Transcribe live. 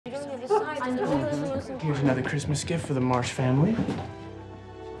Here's another Christmas gift for the Marsh family.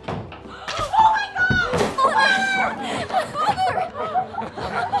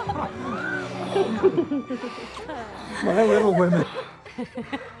 My little women.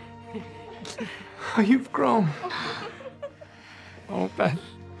 How you've grown. Oh, Beth.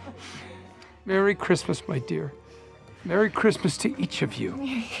 Merry Christmas, my dear. Merry Christmas to each of you.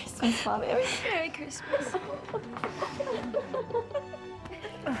 Merry Christmas, Father. Merry Christmas.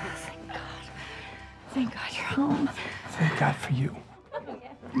 Oh, thank God. Thank God you're home. Thank God for you.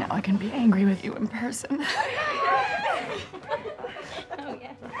 Now I can be angry with you in person. Oh,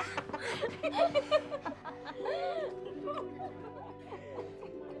 yeah.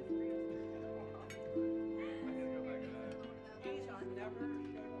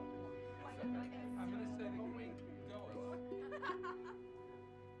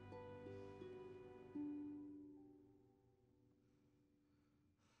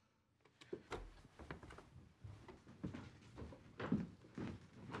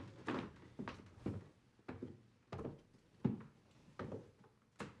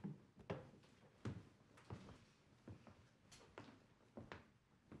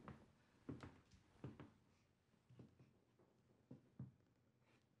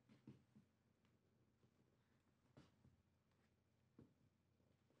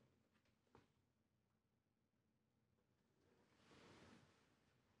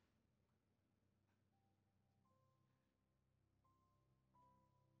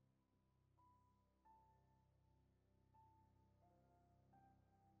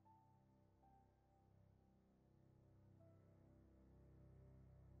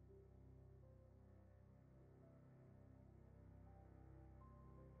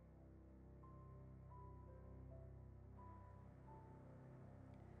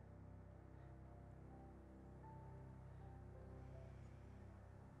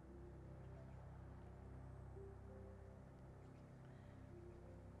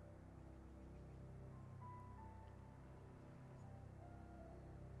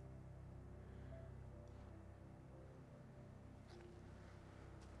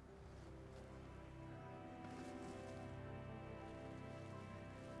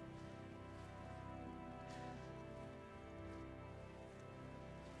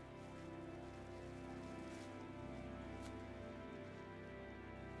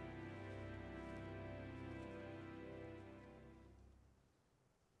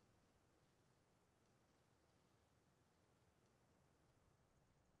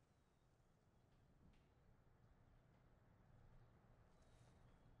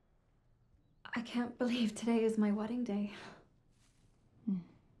 I can't believe today is my wedding day.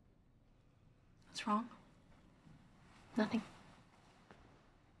 What's wrong? Nothing.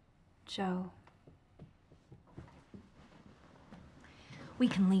 Joe. We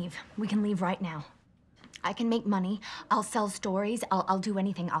can leave. We can leave right now. I can make money. I'll sell stories. I'll do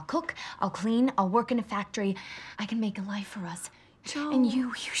anything. I'll cook. I'll clean. I'll work in a factory. I can make a life for us. Joe. And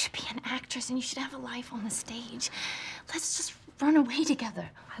you should be an actress and you should have a life on the stage. Let's just run away together.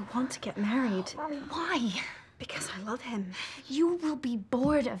 I want to get married. Why? Because I love him. You will be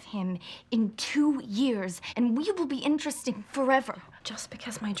bored of him in 2 years, and we will be interesting forever. Just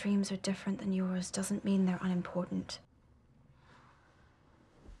because my dreams are different than yours doesn't mean they're unimportant.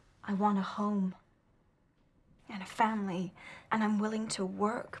 I want a home and a family, and I'm willing to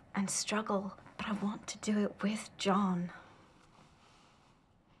work and struggle, but I want to do it with John.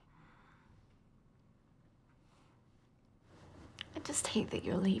 I just hate that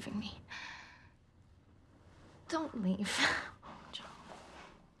you're leaving me. Don't leave. John.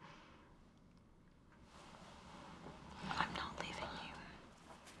 I'm not leaving you.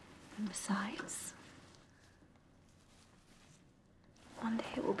 And besides, one day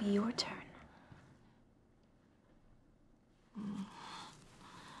it will be your turn.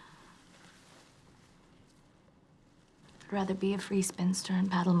 I'd rather be a free spinster and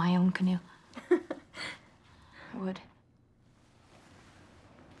paddle my own canoe. I would.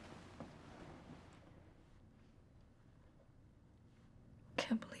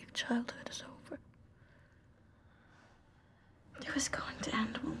 Can't believe childhood is over. It was going to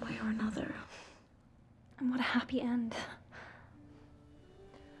end one way or another. And what a happy end.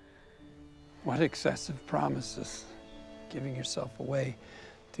 What excessive promises. Giving yourself away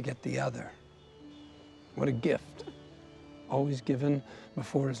to get the other. What a gift. Always given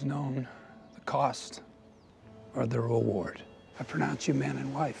before it's known the cost or the reward. I pronounce you man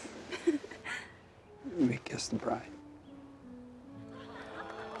and wife. We kiss the bride.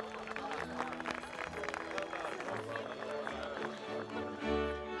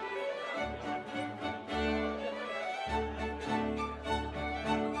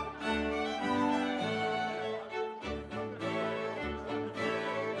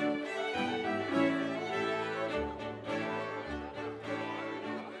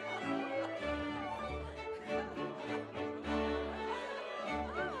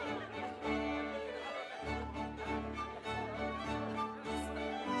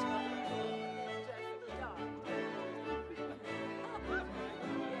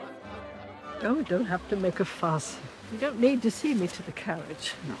 Oh, don't have to make a fuss. You don't need to see me to the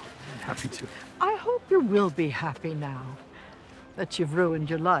carriage. No, I'm happy to. I hope you will be happy now that you've ruined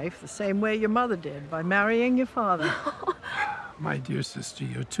your life the same way your mother did by marrying your father. My dear sister,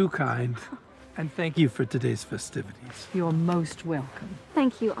 you're too kind. And thank you for today's festivities. You're most welcome.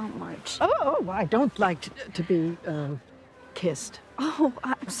 Thank you, Aunt March. Oh, I don't like to be kissed. Oh,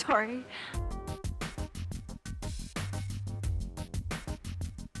 I'm sorry.